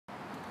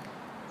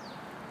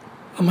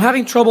I'm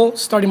having trouble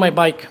starting my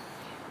bike.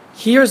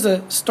 Here's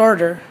the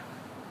starter.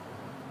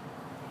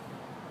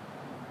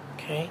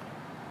 Okay.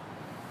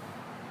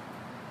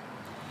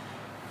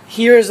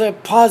 Here's a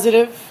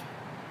positive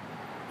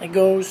that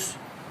goes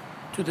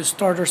to the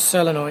starter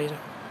solenoid.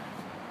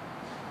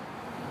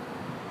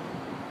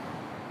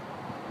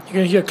 You're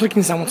gonna hear a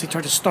clicking sound once you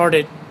try to start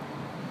it.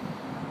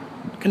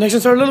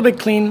 Connections are a little bit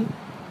clean.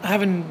 I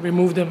haven't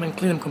removed them and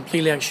cleaned them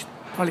completely. I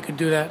probably could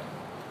do that.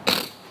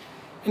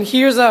 And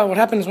here's what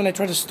happens when I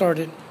try to start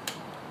it.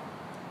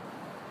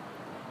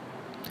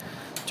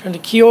 Turn the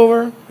key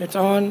over, it's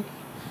on.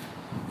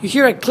 You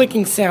hear a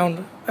clicking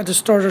sound at the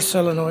starter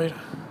solenoid.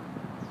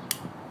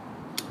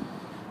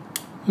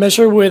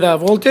 Measure with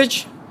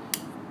voltage.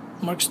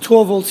 Marks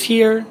 12 volts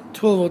here,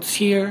 12 volts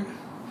here,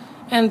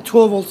 and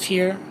 12 volts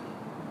here.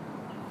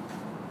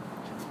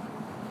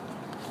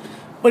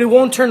 But it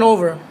won't turn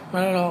over,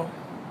 not at all.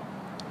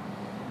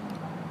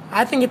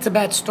 I think it's a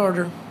bad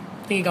starter.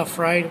 I think it got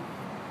fried.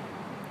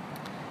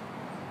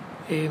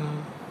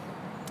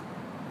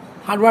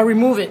 How do I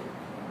remove it?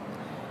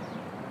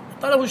 I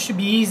thought it should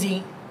be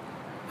easy.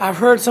 I've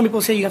heard some people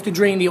say you have to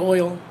drain the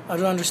oil. I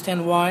don't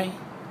understand why.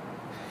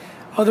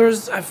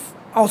 Others, I've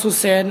also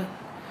said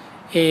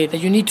that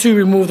you need to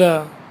remove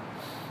the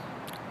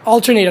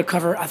alternator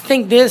cover. I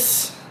think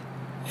this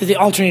is the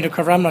alternator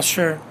cover. I'm not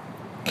sure.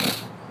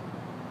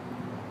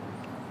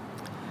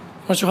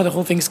 I'm not sure how the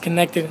whole thing's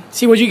connected.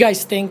 See what you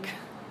guys think.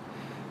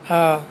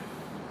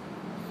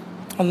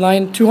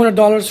 Online,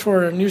 $200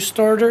 for a new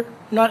starter.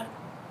 Not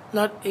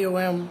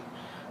AOM,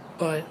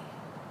 but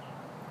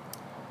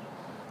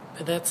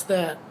that's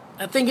that.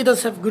 I think it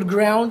does have good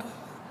ground.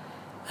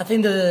 I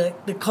think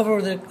the cover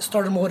of the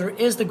starter motor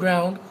is the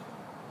ground.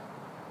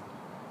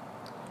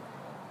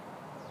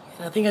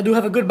 And I think I do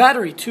have a good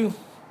battery too.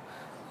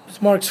 This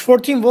marks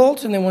 14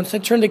 volts, and then once I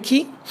turn the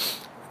key,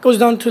 it goes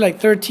down to like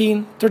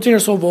 13 or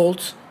so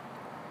volts.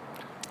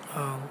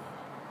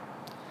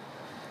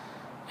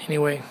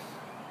 Anyway,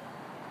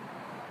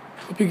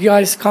 hope you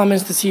guys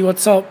comments to see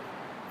what's up.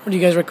 What do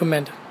you guys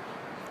recommend?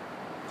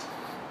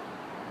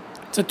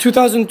 It's a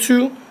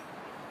 2002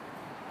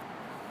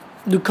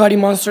 Ducati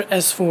Monster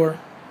S4.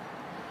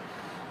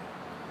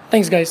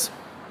 Thanks, guys.